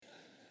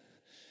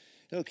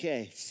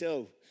Okay,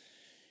 so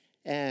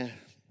uh,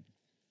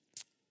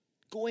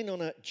 going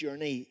on a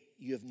journey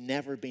you have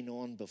never been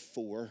on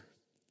before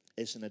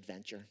is an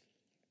adventure.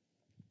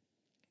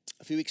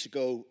 A few weeks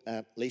ago,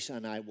 Lisa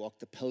and I walked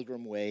the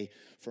Pilgrim Way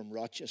from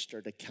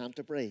Rochester to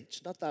Canterbury.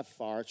 It's not that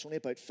far, it's only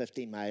about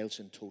 50 miles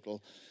in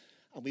total.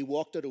 And we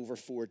walked it over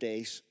 4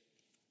 days.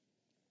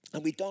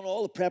 And we'd done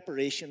all the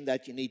preparation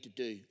that you need to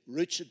do.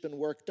 Routes had been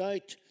worked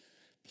out,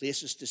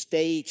 places to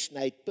stay each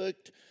night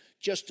booked,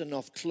 just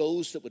enough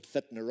clothes that would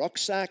fit in a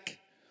rucksack,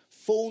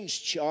 phones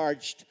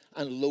charged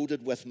and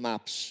loaded with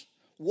maps.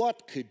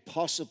 What could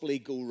possibly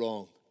go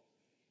wrong?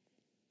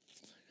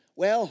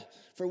 Well,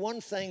 for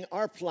one thing,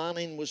 our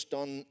planning was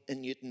done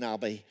in Newton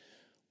Abbey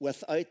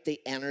without the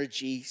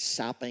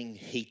energy-sapping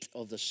heat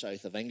of the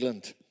south of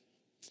England.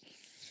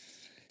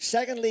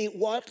 Secondly,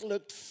 what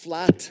looked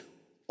flat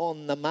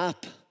on the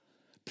map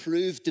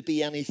proved to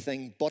be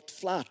anything but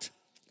flat.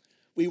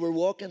 We were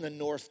walking the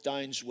North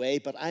Downs Way,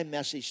 but I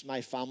messaged my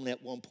family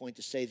at one point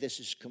to say this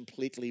is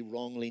completely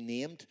wrongly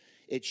named.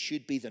 It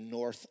should be the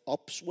North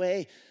Ups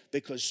Way,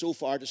 because so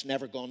far it has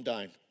never gone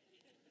down.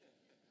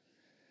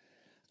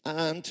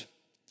 And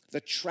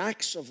the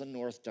tracks of the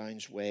North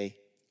Downs Way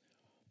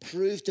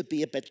proved to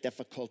be a bit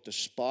difficult to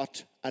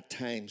spot at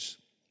times.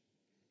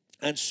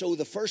 And so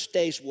the first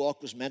day's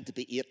walk was meant to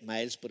be 8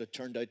 miles, but it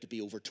turned out to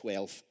be over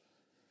 12.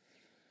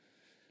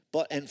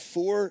 But in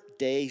 4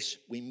 days,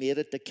 we made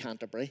it to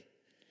Canterbury,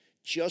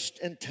 just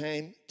in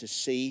time to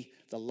see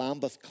the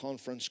Lambeth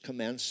Conference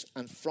commence,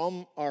 and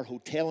from our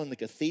hotel in the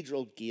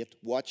Cathedral Gate,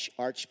 watch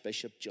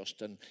Archbishop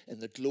Justin, in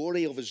the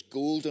glory of his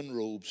golden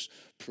robes,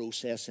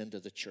 process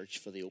into the church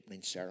for the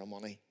opening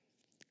ceremony.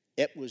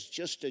 It was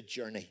just a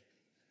journey,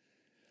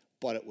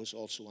 but it was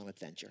also an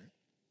adventure.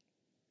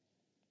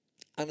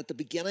 And at the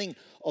beginning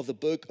of the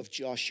book of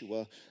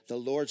Joshua, the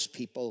Lord's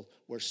people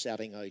were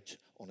setting out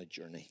on a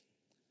journey.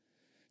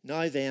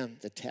 Now then,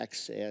 the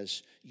text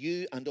says,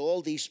 you and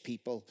all these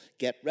people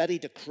get ready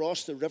to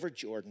cross the river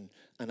Jordan,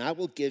 and I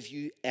will give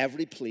you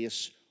every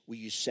place where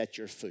you set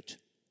your foot.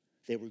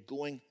 They were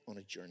going on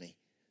a journey,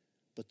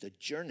 but the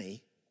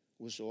journey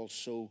was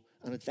also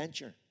an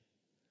adventure,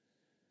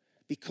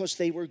 because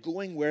they were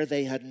going where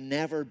they had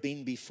never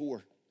been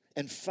before.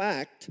 In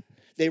fact,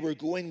 they were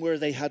going where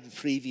they had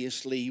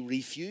previously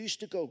refused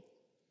to go.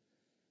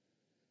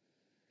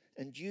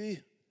 And you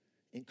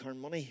in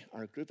Carnmoney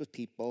are a group of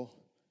people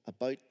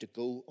about to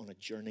go on a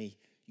journey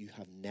you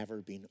have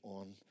never been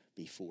on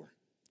before.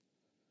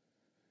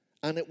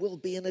 And it will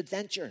be an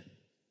adventure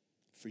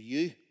for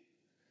you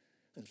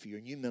and for your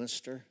new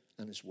minister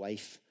and his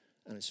wife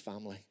and his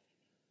family.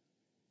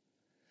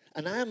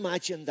 And I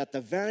imagine that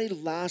the very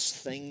last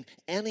thing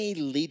any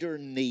leader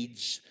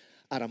needs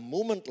at a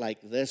moment like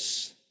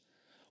this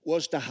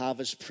was to have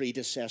his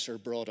predecessor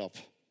brought up.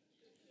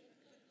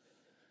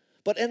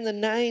 But in the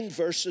 9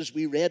 verses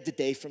we read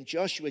today from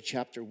Joshua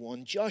chapter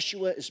 1,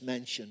 Joshua is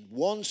mentioned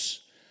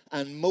once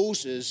and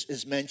Moses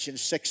is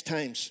mentioned 6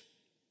 times.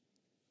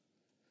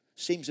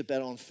 Seems a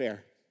bit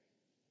unfair.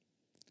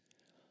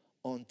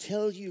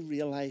 Until you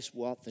realize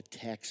what the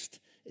text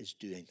is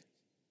doing.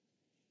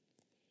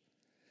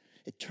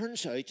 It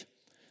turns out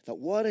that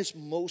what is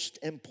most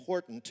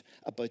important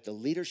about the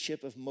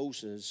leadership of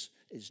Moses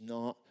is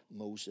not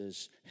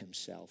Moses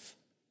himself,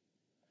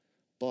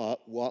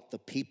 but what the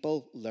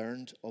people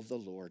learned of the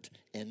Lord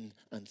in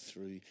and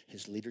through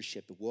his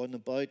leadership. It wasn't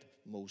about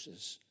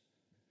Moses.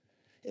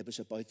 It was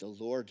about the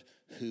Lord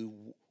who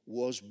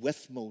was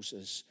with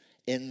Moses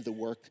in the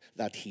work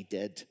that he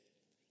did.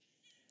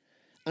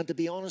 And to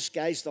be honest,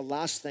 guys, the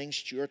last thing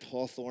Stuart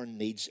Hawthorne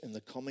needs in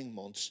the coming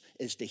months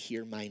is to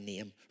hear my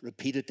name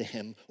repeated to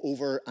him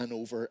over and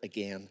over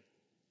again.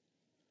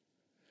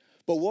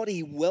 But what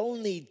he will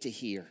need to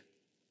hear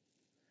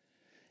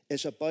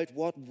is about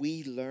what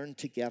we learn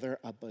together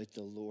about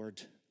the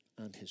Lord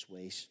and his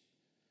ways.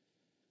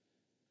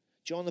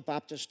 John the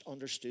Baptist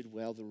understood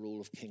well the role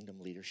of kingdom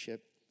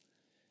leadership.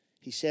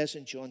 He says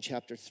in John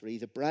chapter 3,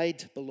 the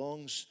bride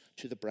belongs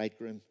to the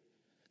bridegroom.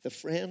 The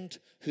friend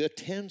who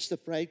attends the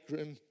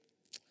bridegroom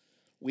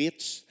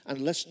waits and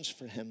listens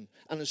for him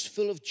and is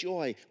full of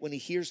joy when he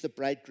hears the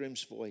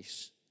bridegroom's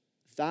voice.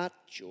 That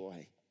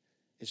joy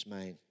is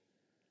mine,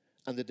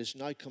 and it is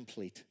now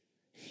complete.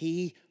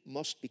 He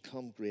must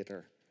become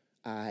greater.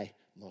 I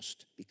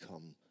must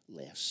become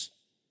less.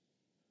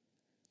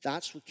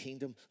 That's what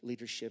kingdom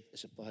leadership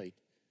is about.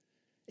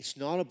 It's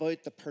not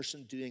about the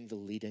person doing the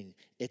leading.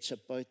 It's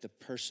about the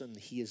person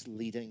he is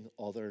leading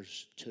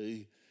others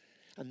to.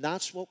 And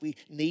that's what we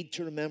need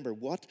to remember.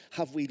 What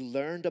have we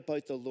learned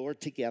about the Lord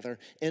together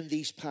in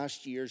these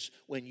past years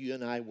when you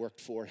and I worked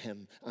for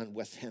him and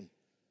with him?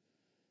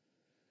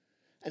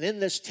 And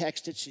in this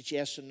text, it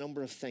suggests a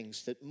number of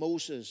things that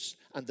Moses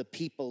and the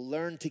people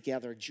learned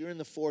together during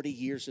the 40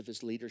 years of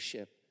his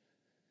leadership.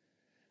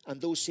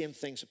 And those same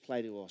things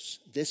apply to us.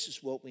 This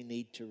is what we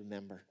need to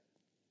remember.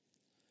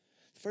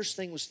 The first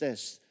thing was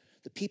this.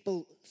 The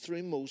people,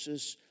 through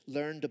Moses,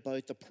 learned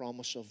about the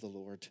promise of the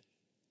Lord.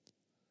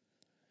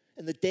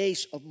 In the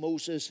days of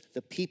Moses,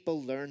 the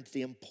people learned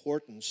the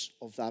importance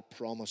of that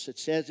promise. It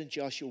says in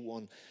Joshua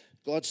 1,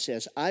 God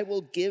says, I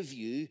will give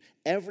you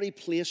every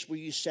place where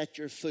you set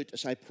your foot,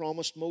 as I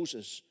promised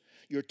Moses.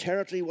 Your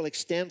territory will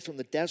extend from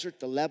the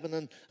desert to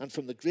Lebanon and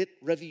from the great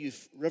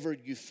river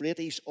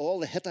Euphrates, all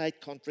the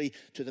Hittite country,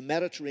 to the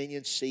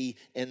Mediterranean Sea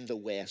in the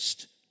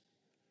west.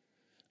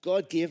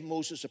 God gave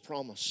Moses a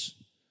promise.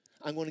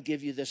 I'm going to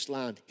give you this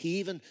land. He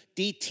even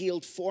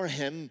detailed for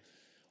him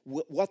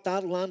what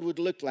that land would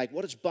look like,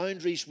 what its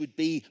boundaries would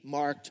be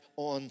marked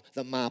on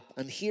the map.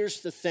 And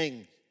here's the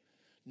thing.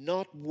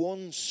 Not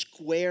 1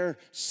 square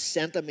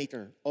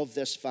centimeter of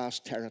this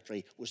vast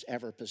territory was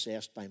ever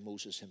possessed by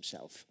Moses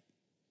himself.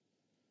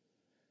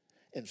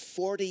 In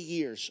 40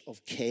 years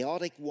of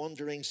chaotic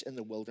wanderings in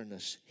the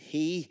wilderness,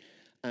 he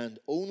and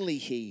only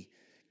he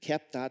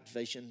kept that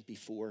vision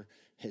before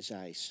his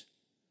eyes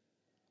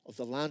of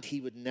the land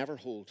he would never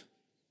hold,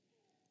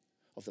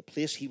 of the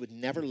place he would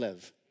never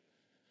live,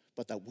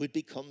 but that would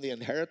become the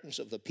inheritance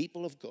of the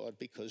people of God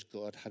because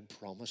God had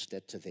promised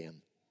it to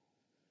them.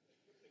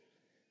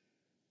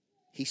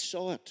 He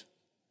saw it.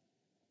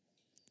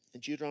 In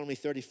Deuteronomy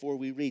 34,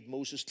 we read,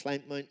 Moses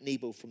climbed Mount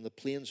Nebo from the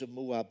plains of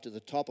Moab to the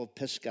top of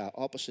Pisgah,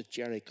 opposite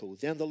Jericho.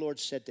 Then the Lord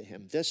said to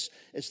him, this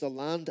is the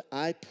land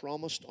I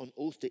promised on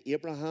oath to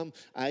Abraham,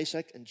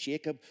 Isaac, and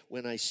Jacob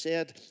when I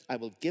said, I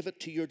will give it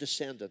to your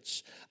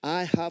descendants.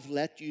 I have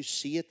let you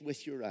see it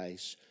with your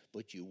eyes,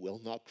 but you will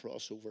not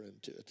cross over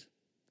into it.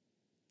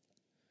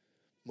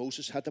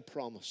 Moses had the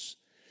promise.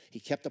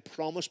 He kept the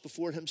promise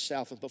before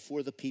himself and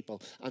before the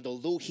people. And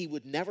although he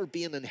would never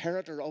be an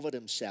inheritor of it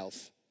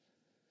himself,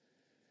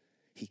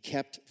 he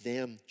kept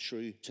them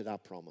true to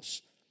that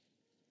promise.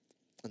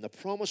 And the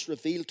promise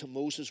revealed to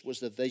Moses was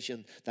the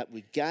vision that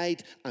would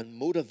guide and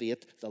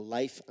motivate the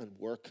life and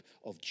work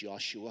of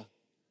Joshua.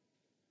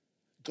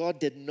 God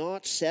did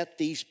not set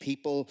these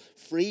people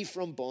free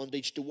from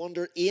bondage to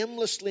wander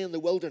aimlessly in the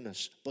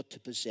wilderness, but to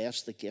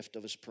possess the gift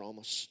of his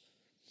promise.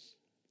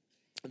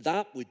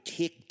 That would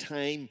take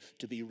time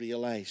to be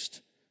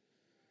realized.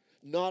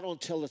 Not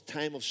until the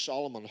time of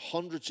Solomon,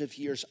 hundreds of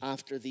years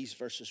after these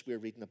verses we're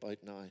reading about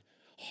now.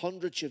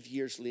 Hundreds of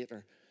years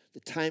later, the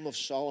time of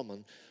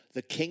Solomon,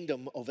 the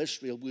kingdom of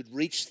Israel would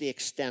reach the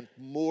extent,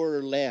 more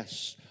or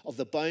less, of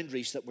the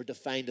boundaries that were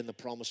defined in the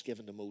promise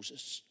given to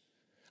Moses.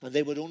 And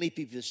they would only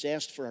be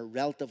possessed for a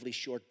relatively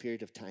short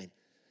period of time.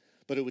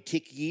 But it would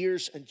take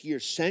years and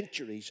years,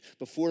 centuries,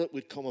 before it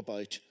would come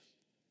about.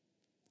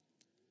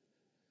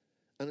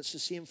 And it's the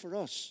same for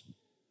us.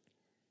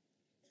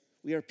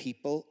 We are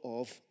people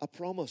of a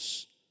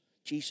promise.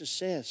 Jesus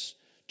says,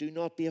 do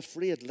not be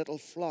afraid, little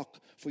flock,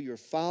 for your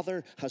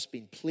Father has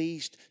been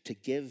pleased to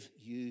give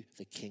you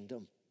the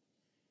kingdom.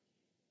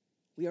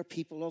 We are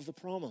people of the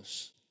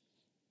promise.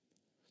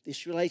 The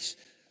Israelites,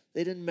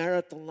 they didn't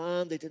merit the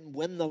land, they didn't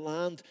win the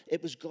land.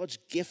 It was God's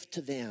gift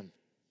to them.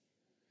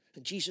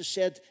 And Jesus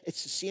said,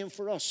 it's the same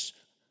for us.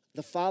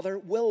 The Father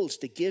wills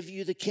to give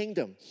you the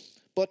kingdom.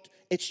 But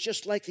it's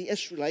just like the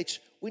Israelites.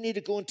 We need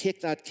to go and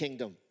take that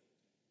kingdom.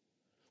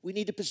 We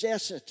need to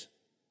possess it.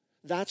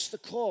 That's the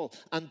call.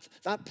 And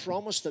that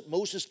promise that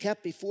Moses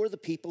kept before the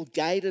people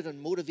guided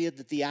and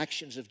motivated the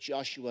actions of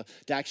Joshua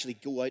to actually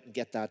go out and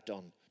get that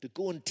done, to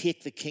go and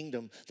take the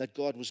kingdom that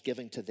God was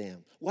giving to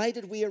them. Why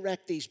did we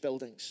erect these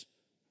buildings?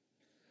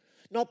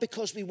 Not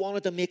because we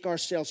wanted to make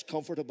ourselves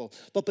comfortable,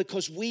 but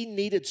because we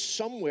needed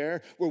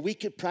somewhere where we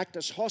could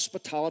practice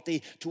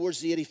hospitality towards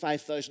the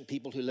 85,000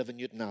 people who live in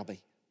Newton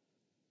Abbey.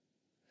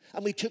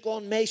 And we took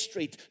on May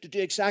Street to do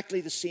exactly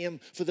the same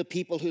for the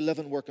people who live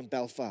and work in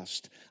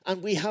Belfast.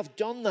 And we have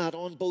done that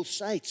on both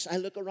sites. I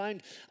look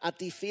around at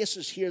the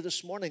faces here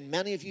this morning.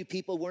 Many of you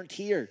people weren't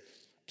here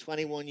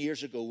 21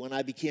 years ago when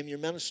I became your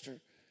minister.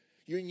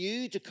 You're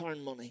new to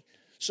Carnmoney.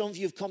 Some of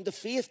you have come to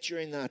faith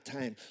during that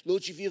time.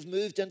 Loads of you have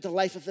moved into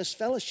life of this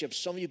fellowship.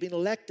 Some of you have been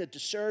elected to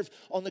serve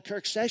on the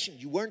Kirk session.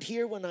 You weren't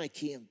here when I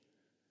came.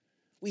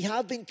 We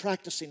have been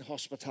practicing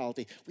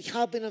hospitality. We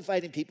have been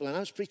inviting people. And I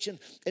was preaching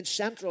in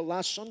Central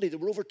last Sunday. There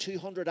were over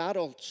 200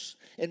 adults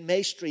in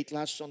May Street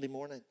last Sunday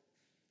morning.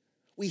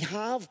 We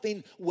have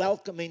been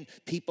welcoming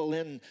people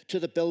in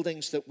to the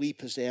buildings that we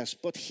possess.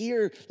 But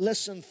here,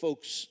 listen,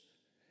 folks,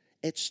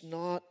 it's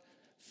not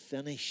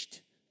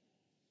finished.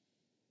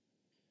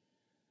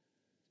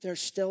 There's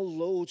still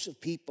loads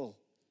of people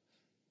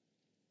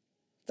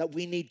that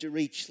we need to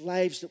reach,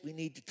 lives that we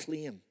need to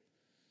claim.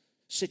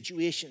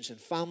 Situations and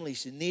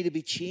families that need to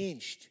be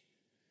changed.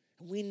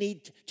 And we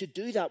need to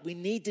do that. We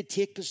need to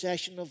take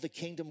possession of the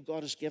kingdom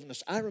God has given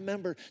us. I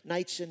remember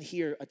nights in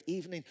here at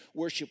evening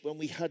worship when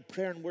we had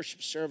prayer and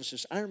worship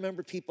services. I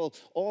remember people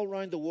all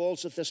around the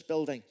walls of this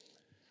building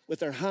with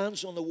their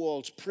hands on the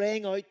walls,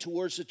 praying out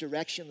towards the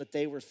direction that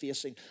they were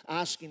facing,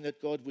 asking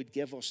that God would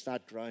give us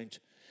that ground.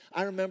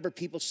 I remember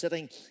people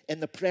sitting in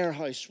the prayer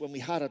house when we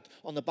had it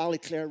on the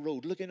Ballyclare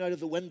Road, looking out of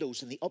the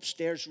windows in the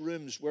upstairs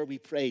rooms where we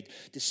prayed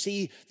to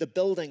see the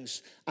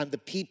buildings and the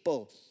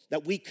people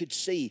that we could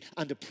see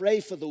and to pray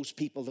for those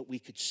people that we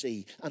could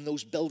see and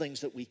those buildings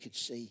that we could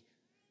see.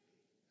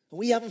 And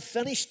we haven't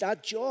finished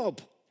that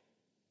job.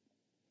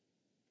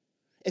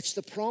 It's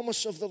the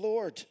promise of the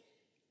Lord.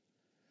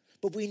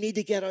 But we need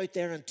to get out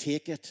there and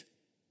take it.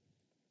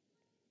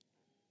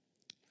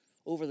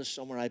 Over the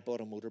summer, I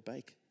bought a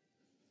motorbike.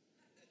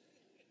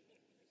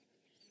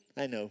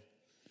 I know.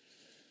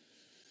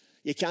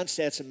 You can't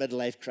say it's a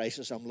midlife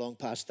crisis. I'm long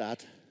past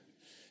that.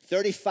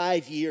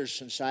 35 years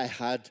since I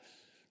had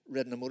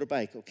ridden a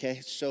motorbike,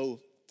 okay? So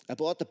I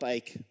bought the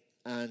bike,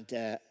 and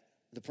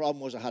the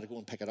problem was I had to go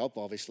and pick it up,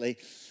 obviously.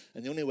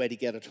 And the only way to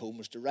get it home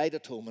was to ride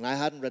it home. And I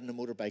hadn't ridden a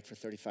motorbike for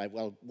 35,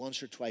 well,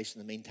 once or twice in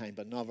the meantime,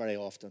 but not very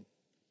often.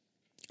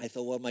 I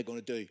thought, what am I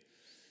going to do?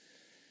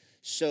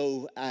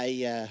 So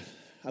I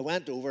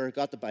went over,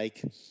 got the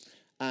bike,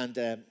 and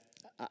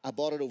I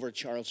bought it over at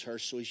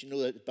Charleshurst. So as you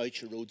know, at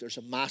Boucher Road, there's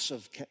a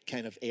massive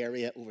kind of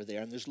area over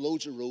there, and there's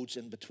loads of roads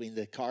in between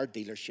the car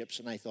dealerships.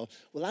 And I thought,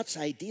 well, that's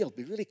ideal. It'd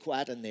be really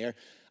quiet in there.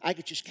 I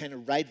could just kind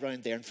of ride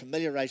around there and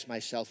familiarize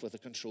myself with the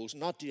controls,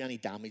 not do any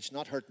damage,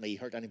 not hurt me,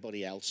 hurt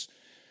anybody else.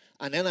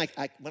 And then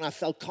when I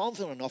felt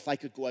confident enough, I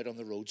could go out on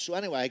the road. So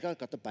anyway, I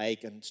got the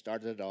bike and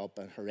started it up,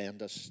 and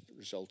horrendous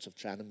results of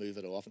trying to move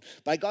it off.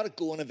 But I got it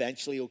going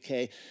eventually,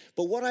 okay.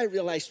 But what I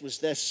realized was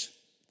this.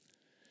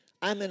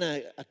 I'm in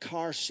a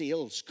car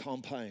sales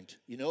compound,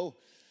 you know.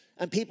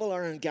 And people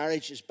are in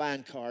garages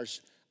buying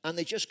cars, and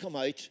they just come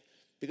out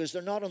because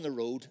they're not on the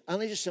road,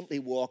 and they just simply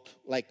walk,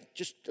 like,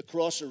 just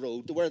across the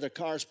road to where their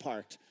car's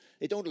parked.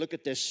 They don't look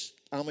at this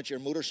amateur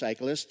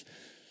motorcyclist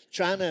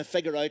trying to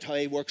figure out how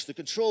he works the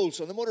controls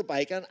on the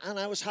motorbike. And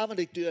I was having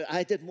to do it.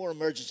 I did more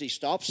emergency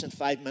stops in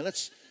 5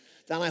 minutes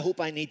than I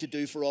hope I need to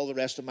do for all the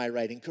rest of my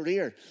riding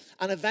career.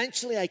 And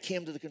eventually I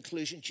came to the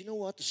conclusion, do you know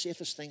what the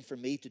safest thing for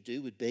me to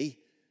do would be?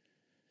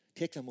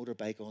 Take the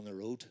motorbike on the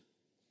road.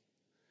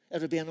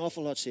 It would be an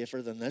awful lot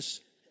safer than this.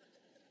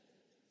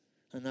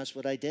 And that's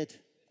what I did.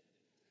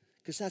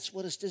 Because that's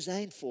what it's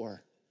designed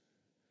for.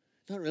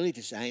 Not really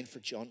designed for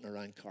jaunting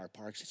around car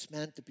parks. It's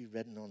meant to be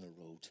ridden on the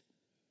road.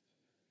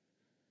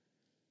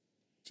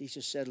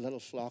 Jesus said, little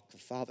flock, the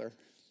Father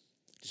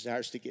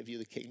desires to give you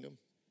the kingdom.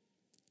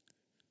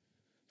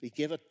 We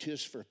give it to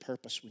us for a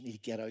purpose. We need to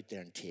get out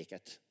there and take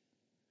it.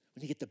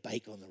 We need to get the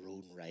bike on the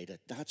road and ride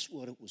it. That's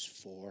what it was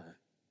for.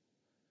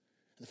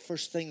 And the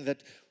first thing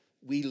that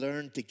we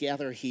learned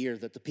together here,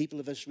 that the people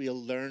of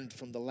Israel learned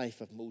from the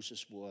life of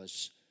Moses,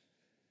 was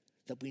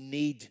that we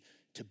need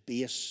to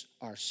base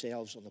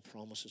ourselves on the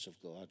promises of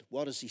God.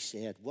 What has he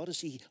said? What does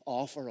he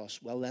offer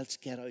us? Well, let's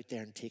get out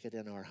there and take it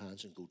in our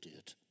hands and go do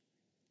it.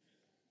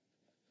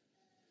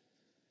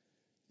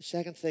 The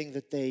second thing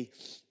that they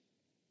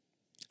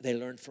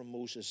learned from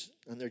Moses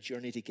and their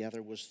journey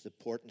together was the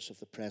importance of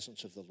the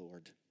presence of the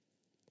Lord.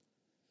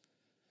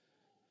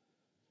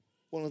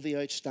 One of the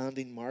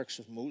outstanding marks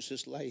of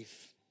Moses'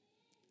 life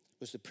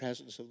was the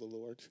presence of the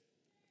Lord.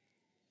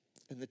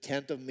 In the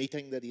tent of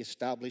meeting that he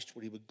established,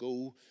 where he would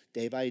go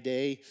day by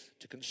day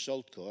to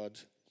consult God,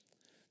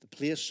 the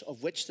place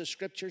of which the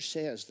scripture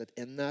says that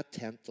in that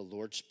tent the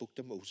Lord spoke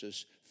to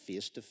Moses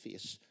face to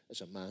face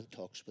as a man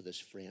talks with his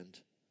friend.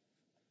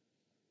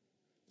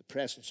 The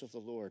presence of the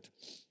Lord.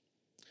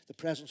 The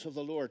presence of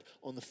the Lord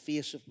on the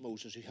face of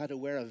Moses, who had to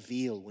wear a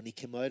veil when he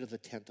came out of the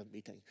tent of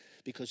meeting,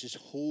 because his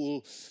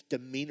whole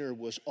demeanor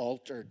was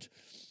altered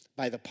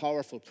by the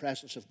powerful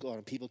presence of God,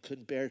 and people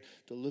couldn't bear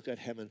to look at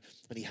him,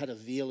 and he had to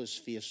veil his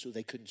face so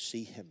they couldn't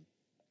see him.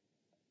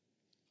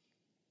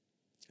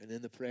 And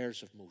in the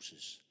prayers of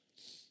Moses,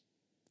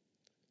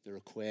 the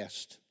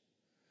request,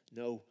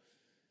 no,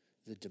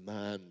 the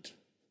demand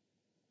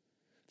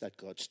that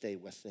God stay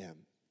with them.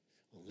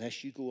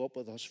 Unless you go up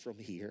with us from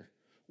here,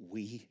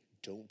 we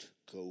don't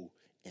go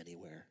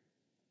anywhere.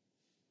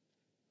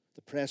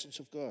 The presence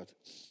of God.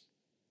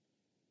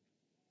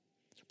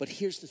 But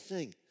here's the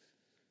thing.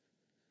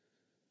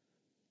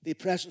 The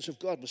presence of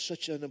God was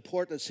such an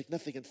important and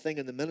significant thing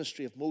in the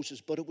ministry of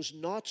Moses, but it was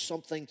not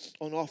something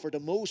on offer to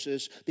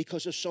Moses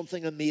because of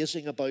something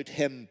amazing about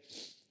him.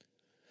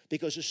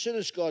 Because as soon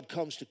as God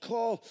comes to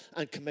call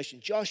and commission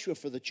Joshua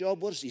for the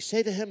job, what does he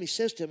say to him? He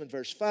says to him in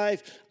verse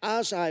 5,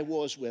 as I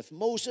was with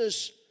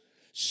Moses,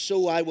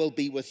 so I will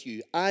be with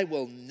you. I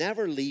will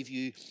never leave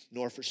you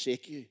nor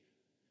forsake you. It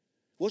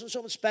wasn't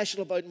something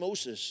special about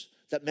Moses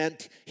that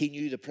meant he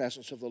knew the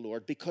presence of the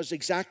Lord, because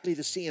exactly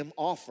the same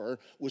offer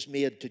was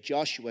made to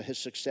Joshua, his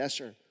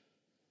successor.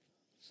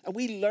 And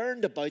we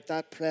learned about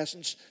that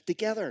presence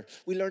together.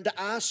 We learned to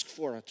ask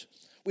for it.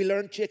 We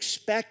learned to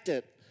expect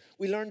it.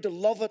 We learned to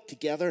love it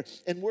together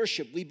in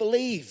worship. We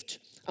believed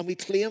and we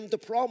claimed the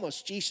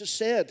promise. Jesus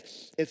said,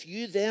 if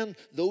you then,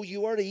 though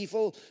you are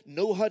evil,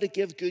 know how to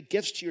give good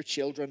gifts to your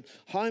children,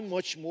 how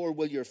much more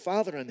will your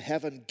Father in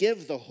heaven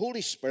give the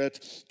Holy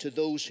Spirit to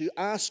those who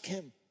ask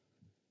him?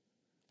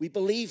 We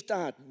believed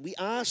that. We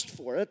asked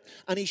for it,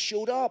 and he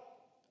showed up.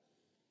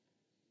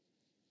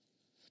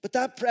 But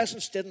that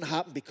presence didn't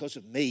happen because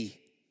of me.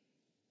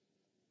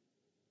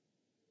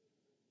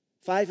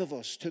 5 of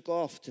us took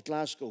off to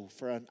Glasgow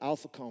for an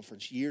Alpha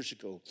conference years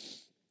ago.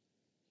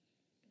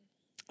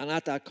 And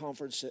at that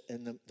conference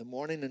in the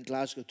morning in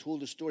Glasgow, told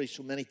the story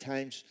so many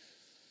times.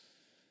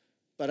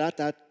 But at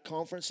that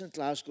conference in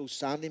Glasgow,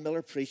 Sandy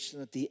Miller preached,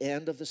 and at the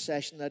end of the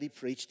session that he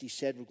preached, he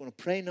said, we're going to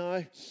pray now.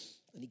 And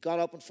he got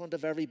up in front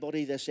of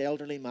everybody, this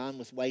elderly man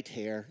with white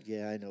hair.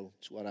 Yeah, I know,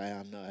 it's what I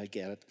am now, I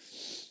get it.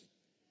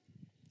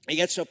 He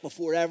gets up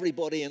before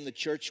everybody in the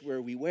church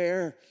where we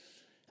were,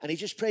 and he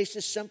just prays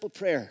this simple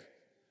prayer,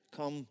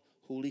 come,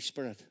 Holy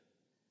Spirit.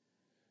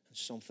 And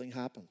something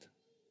happened. It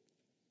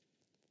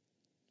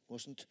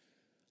wasn't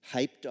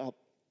hyped up.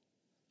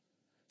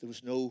 There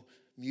was no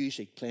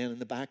music playing in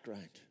the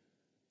background.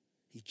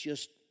 He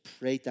just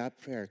prayed that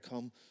prayer,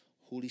 come,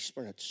 Holy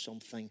Spirit.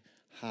 Something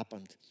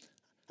happened.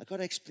 I've got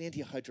to explain to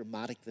you how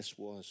dramatic this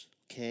was,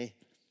 okay?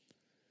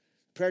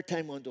 Prayer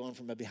time went on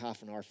for maybe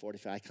half an hour,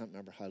 45, I can't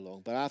remember how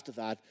long. But after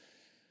that,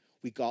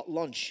 we got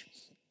lunch.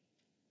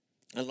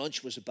 And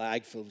lunch was a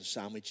bag full of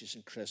sandwiches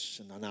and crisps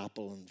and an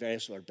apple and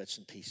various other bits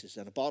and pieces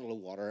and a bottle of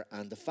water.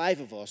 And the five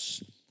of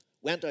us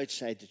went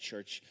outside the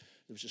church.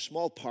 There was a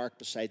small park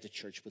beside the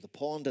church with a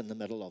pond in the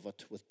middle of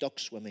it with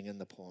ducks swimming in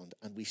the pond.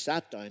 And we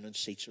sat down on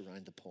seats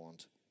around the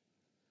pond.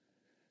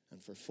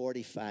 And for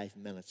 45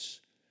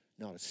 minutes,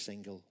 not a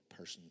single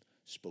person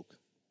spoke.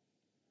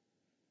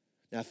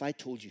 Now, if I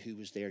told you who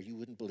was there, you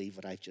wouldn't believe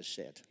what I've just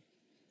said.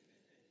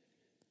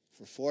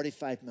 For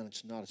 45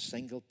 minutes, not a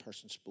single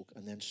person spoke.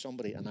 And then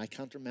somebody, and I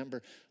can't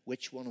remember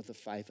which one of the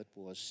five it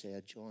was,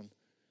 said, John,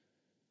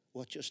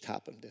 what just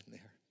happened in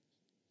there?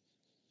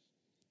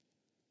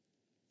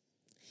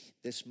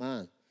 This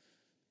man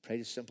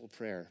prayed a simple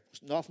prayer.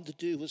 It was nothing to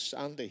do with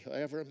Sandy,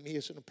 however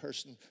amazing a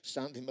person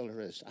Sandy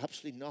Miller is.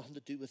 Absolutely nothing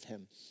to do with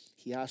him.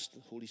 He asked the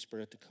Holy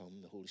Spirit to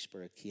come. The Holy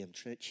Spirit came,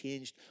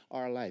 changed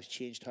our lives,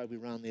 changed how we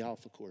ran the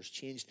Alpha course,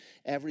 changed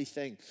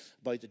everything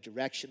about the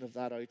direction of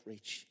that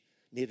outreach,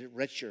 made it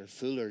richer,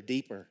 fuller,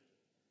 deeper.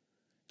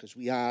 Because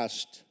we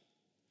asked,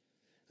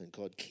 and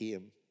God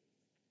came.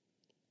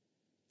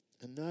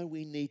 And now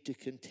we need to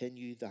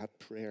continue that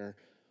prayer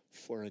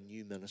for a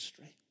new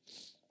ministry.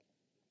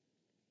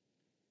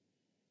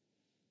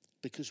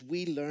 Because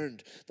we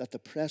learned that the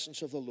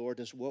presence of the Lord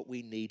is what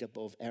we need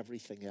above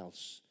everything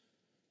else.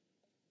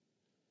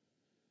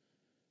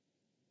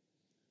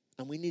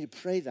 And we need to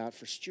pray that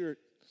for Stuart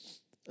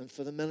and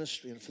for the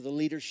ministry and for the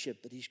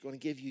leadership that he's going to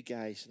give you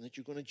guys and that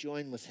you're going to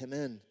join with him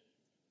in.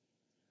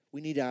 We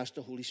need to ask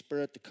the Holy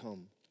Spirit to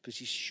come because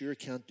he sure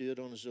can't do it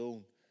on his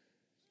own.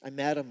 I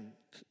met him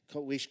a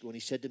couple weeks ago and he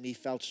said to me he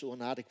felt so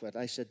inadequate.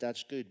 I said,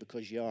 that's good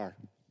because you are.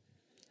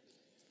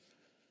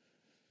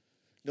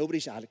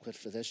 Nobody's adequate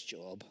for this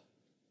job.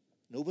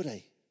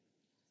 Nobody.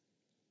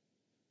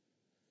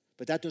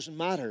 But that doesn't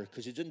matter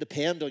because it doesn't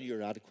depend on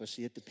your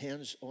adequacy. It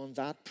depends on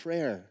that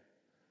prayer.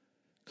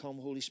 Come,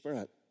 Holy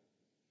Spirit.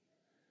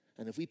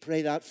 And if we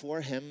pray that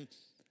for him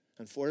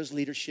and for his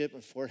leadership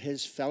and for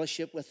his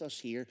fellowship with us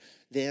here,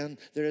 then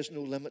there is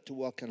no limit to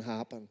what can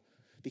happen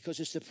because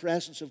it's the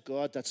presence of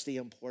God that's the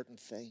important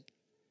thing.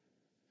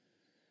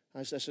 I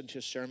was listening to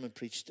a sermon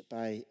preached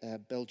by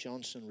Bill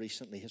Johnson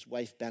recently. His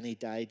wife, Benny,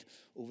 died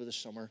over the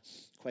summer,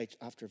 quite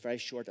after a very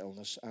short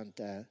illness. And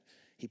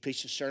he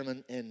preached a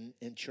sermon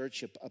in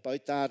church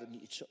about that. And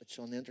it's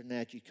on the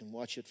internet. You can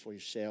watch it for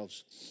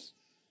yourselves.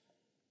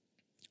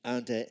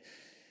 And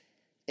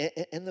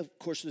in the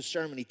course of the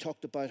sermon, he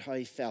talked about how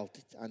he felt.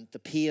 And the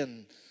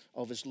pain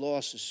of his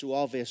loss is so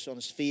obvious on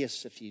his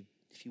face if you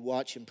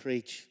watch him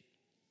preach.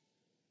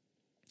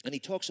 And he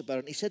talks about it.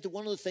 And he said that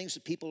one of the things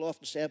that people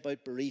often say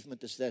about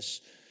bereavement is this.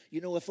 You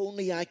know, if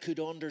only I could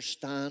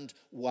understand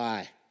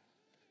why.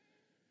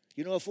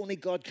 You know, if only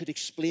God could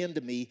explain to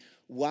me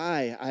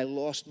why I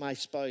lost my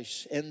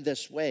spouse in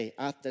this way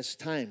at this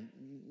time.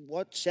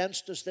 What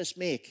sense does this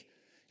make?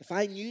 If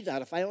I knew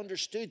that, if I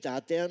understood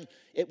that, then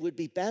it would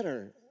be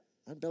better.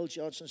 And Bill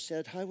Johnson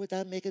said, how would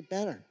that make it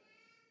better?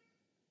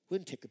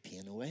 Wouldn't take the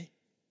pain away.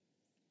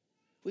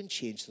 Wouldn't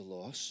change the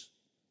loss.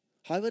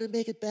 How would it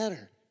make it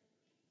better?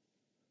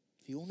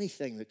 The only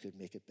thing that could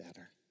make it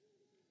better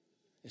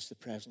is the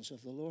presence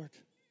of the Lord.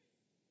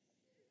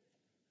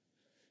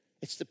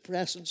 It's the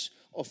presence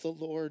of the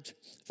Lord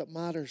that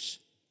matters.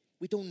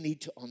 We don't need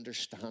to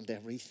understand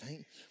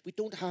everything. We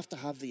don't have to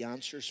have the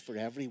answers for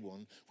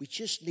everyone. We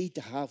just need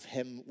to have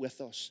him with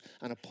us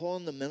and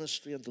upon the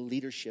ministry and the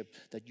leadership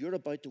that you're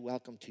about to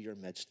welcome to your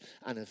midst.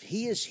 And if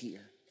he is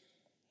here,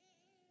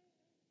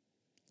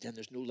 then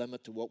there's no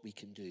limit to what we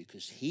can do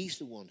because he's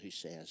the one who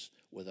says,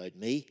 without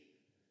me,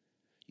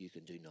 you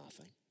can do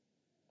nothing.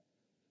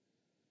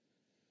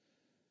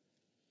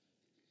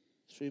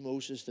 Through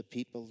Moses, the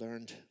people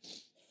learned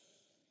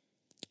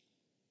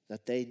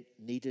that they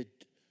needed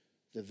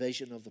the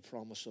vision of the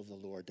promise of the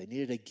Lord. They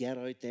needed to get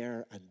out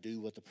there and do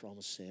what the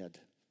promise said.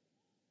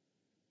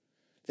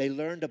 They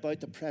learned about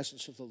the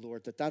presence of the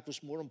Lord, that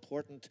was more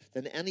important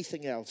than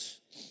anything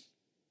else.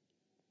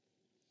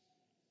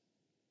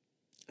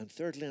 And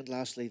thirdly and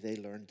lastly, they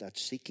learned that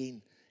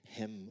seeking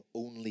him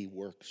only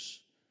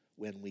works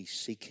when we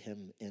seek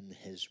him in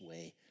his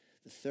way.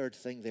 The third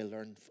thing they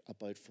learned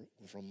about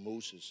from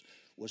Moses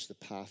was the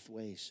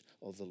pathways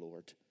of the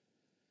Lord.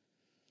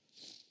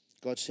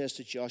 God says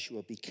to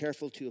Joshua, be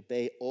careful to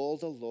obey all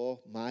the law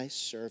my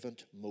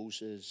servant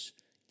Moses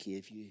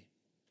gave you.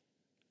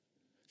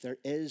 There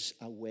is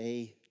a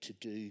way to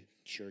do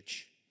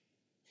church.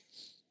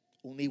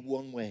 Only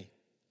one way,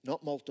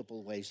 not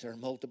multiple ways. There are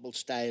multiple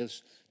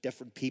styles,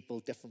 different people,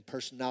 different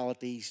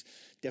personalities,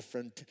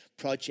 different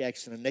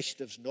projects and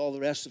initiatives and all the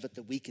rest of it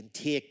that we can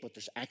take, but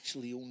there's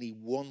actually only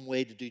one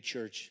way to do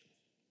church.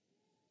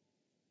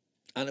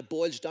 And it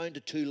boils down to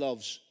two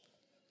loves.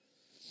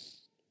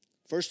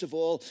 First of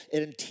all,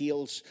 it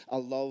entails a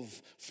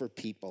love for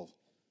people.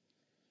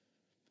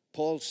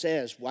 Paul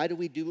says, why do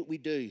we do what we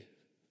do?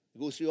 We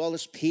go through all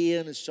this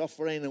pain and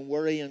suffering and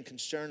worry and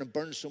concern and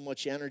burn so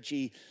much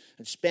energy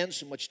and spend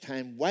so much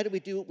time. Why do we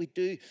do what we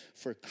do?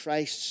 For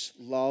Christ's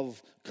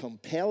love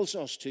compels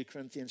us, 2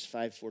 Corinthians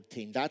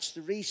 5:14. That's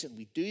the reason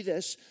we do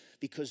this,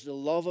 because the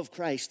love of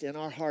Christ in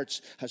our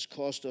hearts has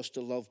caused us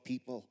to love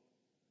people.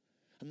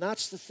 And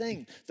that's the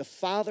thing. The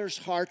Father's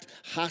heart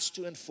has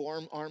to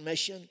inform our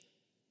mission.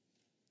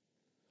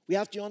 We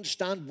have to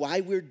understand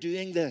why we're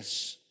doing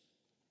this.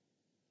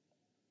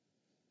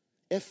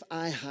 If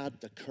I had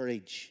the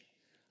courage,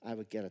 I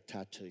would get a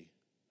tattoo.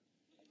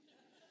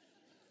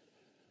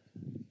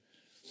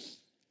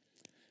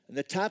 And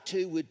the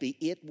tattoo would be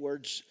 8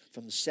 words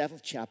from the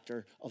 7th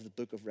chapter of the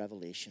book of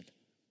Revelation.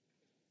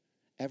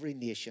 Every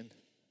nation,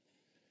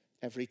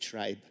 every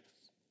tribe,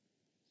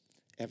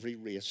 every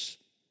race,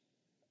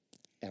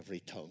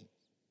 every tongue.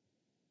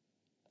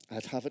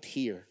 I'd have it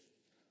here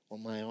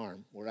on my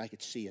arm where I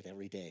could see it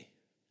every day.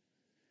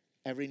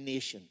 Every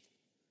nation,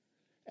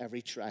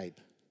 every tribe,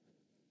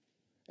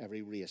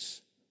 every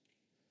race,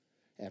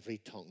 every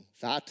tongue.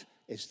 That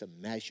is the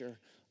measure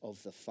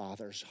of the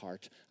Father's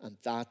heart, and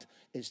that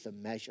is the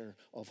measure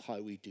of how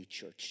we do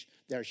church.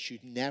 There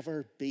should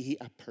never be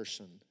a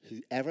person,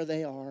 whoever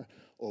they are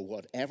or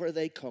whatever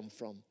they come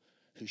from,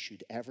 who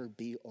should ever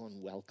be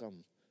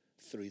unwelcome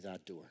through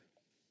that door.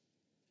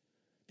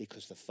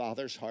 Because the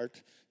Father's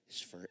heart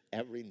is for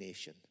every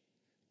nation,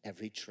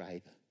 every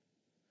tribe,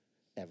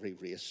 every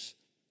race,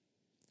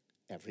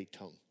 every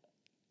tongue.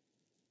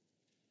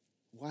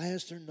 Why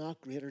is there not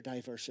greater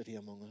diversity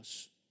among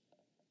us?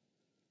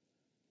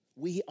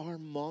 We are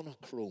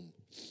monochrome.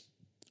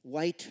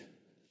 White,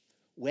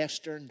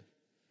 Western,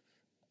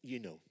 you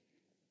know.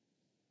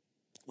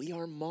 We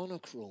are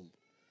monochrome.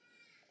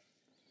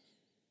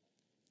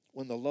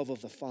 When the love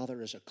of the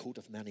Father is a coat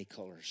of many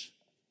colors.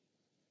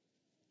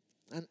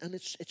 And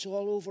it's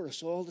all over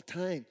us all the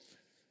time.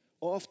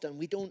 Often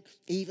we don't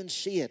even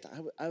see it.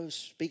 I was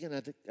speaking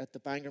at the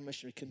Bangor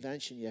Missionary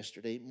Convention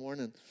yesterday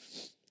morning,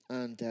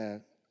 and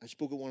I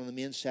spoke at one of the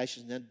main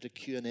sessions and then did a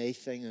Q&A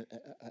thing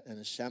in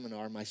a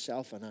seminar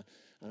myself and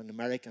an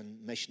American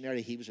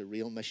missionary. He was a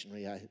real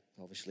missionary.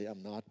 Obviously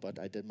I'm not, but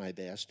I did my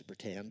best to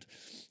pretend.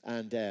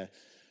 And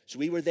so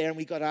we were there and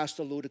we got asked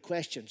a load of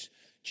questions.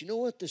 Do you know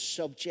what the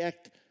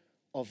subject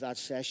of that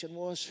session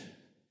was?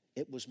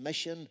 It was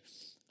mission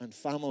and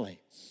family.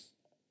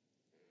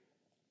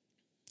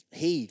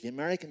 He, the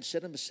American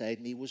sitting beside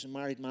me, was a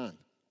married man.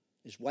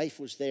 His wife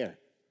was there.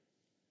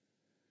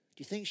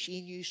 Do you think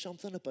she knew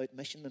something about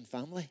mission and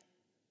family?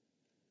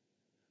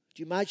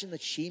 Do you imagine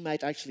that she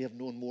might actually have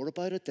known more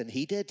about it than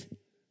he did?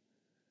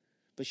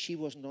 But she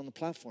wasn't on the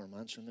platform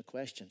answering the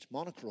questions.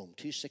 Monochrome,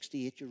 2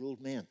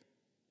 68-year-old men.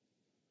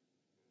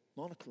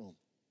 Monochrome.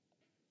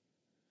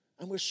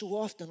 And we're so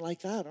often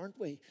like that, aren't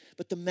we?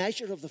 But the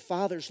measure of the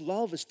Father's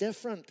love is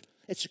different.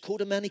 It's a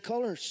coat of many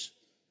colors.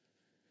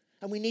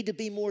 And we need to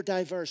be more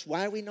diverse.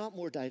 Why are we not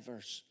more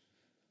diverse?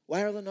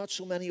 Why are there not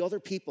so many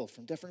other people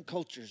from different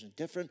cultures and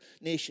different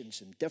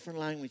nations and different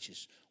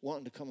languages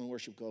wanting to come and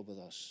worship God with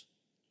us?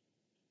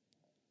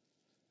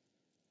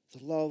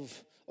 The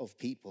love of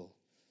people.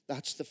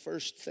 That's the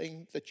first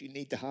thing that you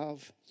need to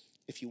have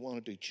if you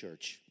want to do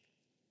church.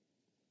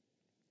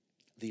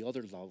 The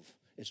other love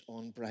is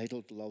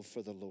unbridled love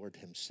for the Lord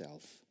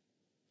himself.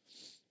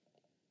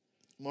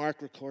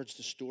 Mark records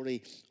the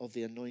story of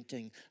the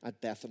anointing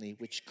at Bethany,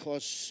 which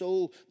caused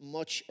so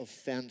much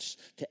offense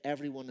to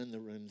everyone in the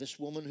room. This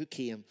woman who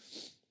came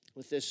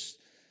with this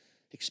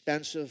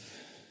expensive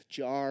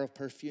jar of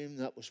perfume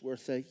that was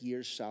worth a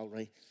year's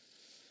salary.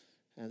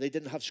 They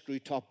didn't have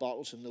screw-top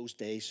bottles in those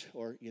days,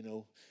 or,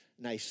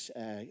 nice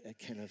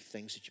kind of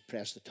things that you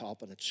press the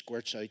top and it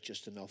squirts out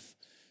just enough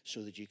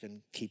so that you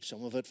can keep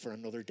some of it for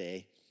another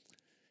day.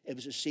 It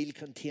was a sealed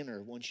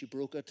container. Once you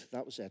broke it,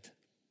 that was it.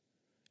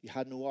 You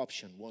had no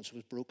option. Once it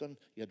was broken,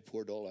 you had to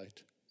pour it all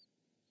out.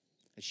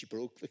 And she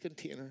broke the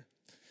container.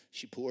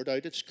 She poured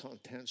out its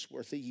contents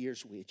worth a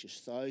year's wages,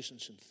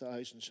 thousands and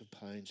thousands of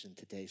pounds in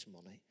today's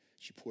money.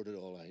 She poured it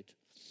all out.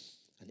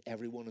 And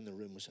everyone in the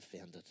room was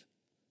offended.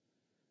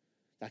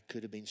 That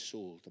could have been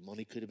sold. The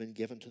money could have been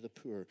given to the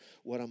poor.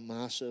 What a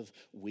massive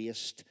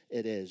waste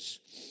it is.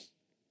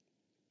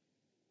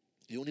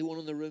 The only one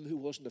in the room who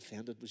wasn't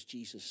offended was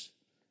Jesus.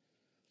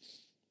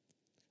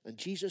 And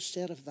Jesus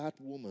said of that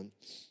woman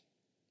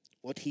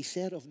what he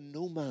said of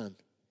no man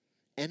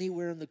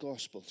anywhere in the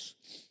Gospels.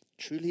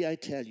 Truly I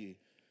tell you,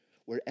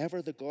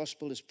 wherever the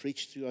gospel is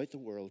preached throughout the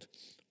world,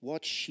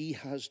 what she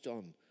has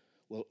done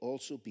will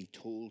also be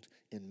told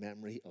in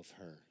memory of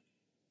her.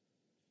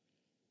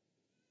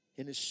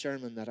 In his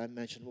sermon that I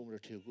mentioned a moment or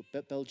two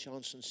ago, Bill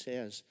Johnson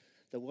says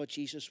that what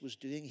Jesus was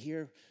doing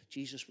here,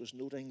 Jesus was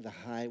noting the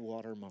high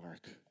water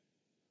mark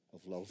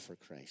of love for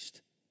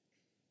Christ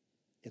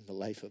in the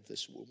life of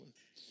this woman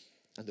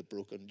and the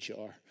broken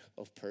jar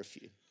of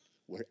perfume.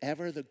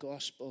 Wherever the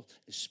gospel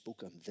is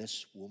spoken,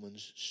 this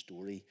woman's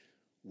story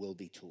will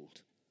be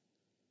told.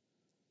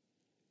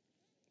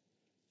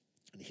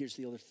 And here's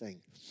the other thing.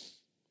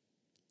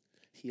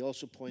 He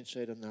also points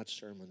out in that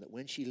sermon that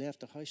when she left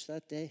the house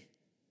that day,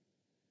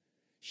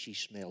 she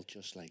smelled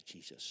just like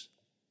Jesus.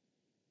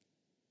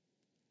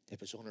 It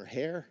was on her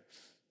hair,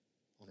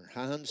 on her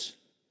hands,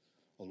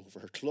 all over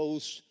her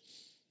clothes.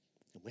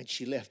 And when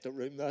she left the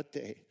room that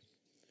day,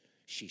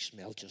 she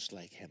smelled just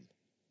like him.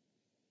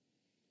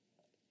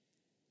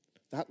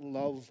 That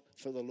love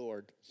for the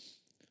Lord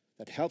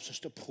that helps us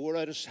to pour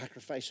out a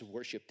sacrifice of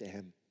worship to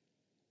him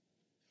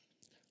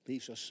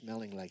leaves us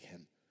smelling like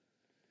him,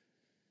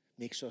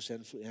 makes us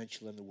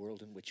influential in the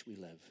world in which we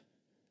live.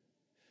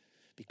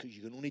 Because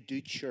you can only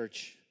do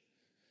church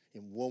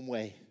in one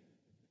way.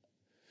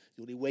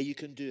 The only way you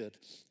can do it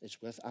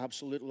is with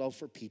absolute love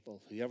for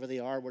people, whoever they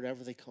are,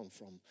 wherever they come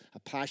from. A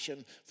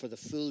passion for the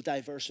full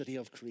diversity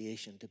of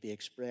creation to be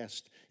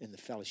expressed in the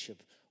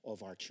fellowship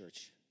of our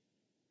church.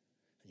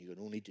 And you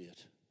can only do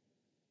it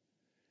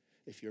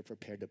if you're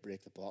prepared to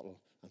break the bottle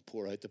and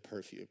pour out the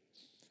perfume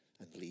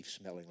and leave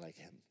smelling like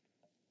him.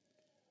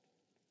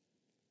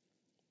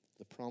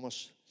 The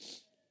promise,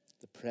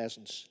 the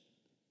presence,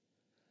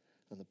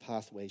 and the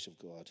pathways of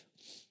God.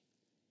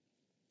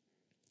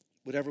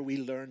 Whatever we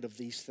learned of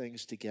these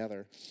things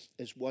together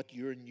is what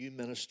your new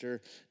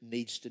minister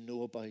needs to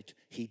know about.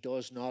 He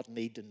does not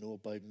need to know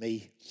about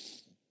me.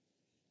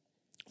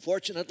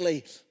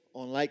 Fortunately,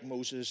 unlike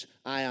Moses,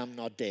 I am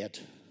not dead.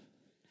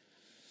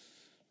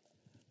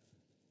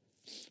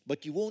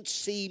 But you won't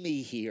see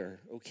me here,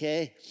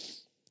 okay?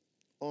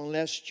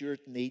 Unless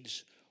Stuart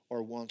needs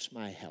or wants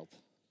my help.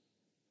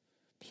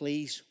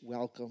 Please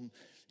welcome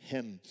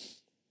him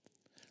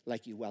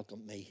like you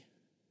welcome me.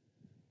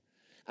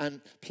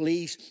 And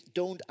please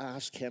don't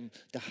ask him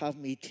to have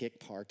me take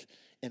part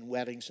in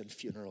weddings and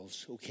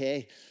funerals,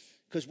 okay?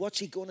 Because what's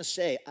he going to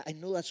say? I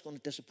know that's going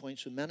to disappoint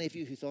so many of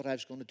you who thought I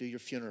was going to do your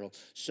funeral.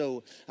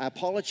 So I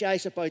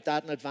apologize about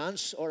that in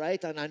advance, all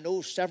right? And I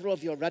know several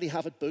of you already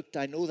have it booked.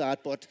 I know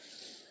that, but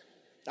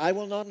I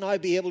will not now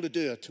be able to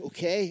do it,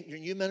 okay? Your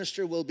new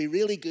minister will be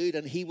really good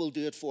and he will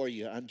do it for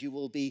you and you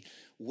will be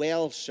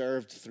well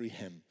served through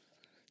him.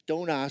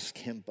 Don't ask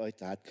him about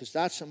that because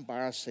that's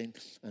embarrassing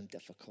and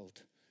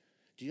difficult.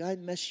 Do I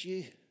miss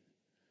you?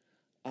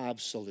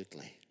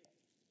 Absolutely.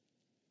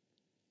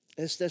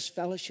 Is this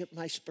fellowship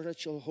my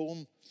spiritual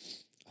home?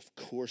 Of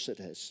course it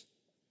is.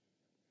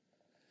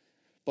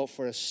 But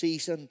for a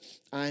season,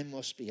 I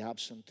must be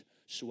absent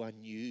so a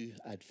new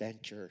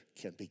adventure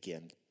can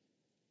begin.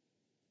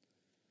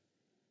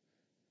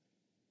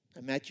 I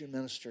met your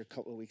minister a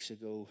couple of weeks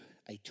ago.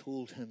 I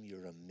told him,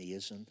 you're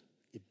amazing.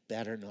 You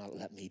better not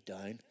let me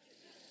down.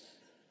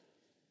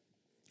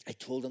 I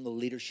told him the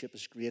leadership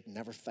is great,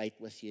 never fight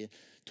with you.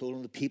 Told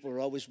him the people are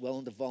always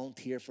willing to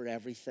volunteer for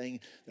everything.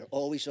 They're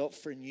always up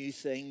for new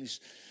things.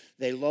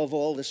 They love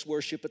all this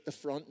worship at the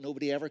front.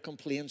 Nobody ever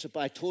complains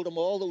about it. I told him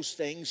all those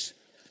things.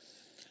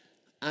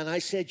 And I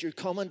said, you're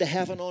coming to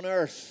heaven on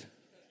earth.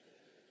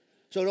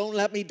 So don't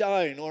let me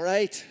down, all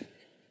right?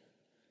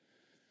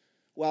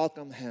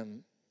 Welcome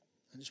him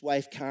and his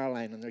wife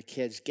Caroline and their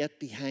kids. Get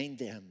behind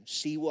them.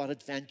 See what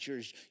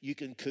adventures you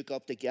can cook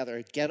up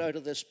together. Get out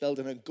of this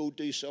building and go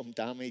do some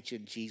damage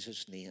in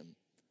Jesus' name.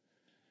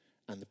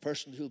 And the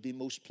person who will be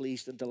most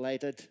pleased and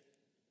delighted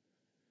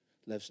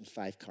lives in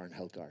 5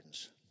 Carnhill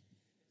Gardens.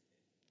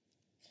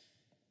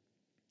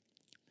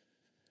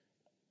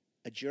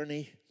 A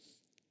journey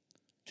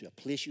to a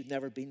place you've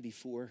never been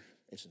before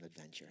is an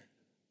adventure.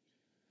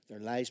 There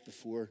lies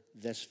before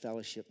this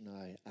fellowship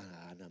now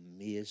an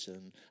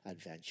amazing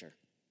adventure.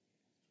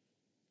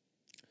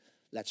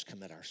 Let's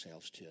commit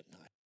ourselves to it now.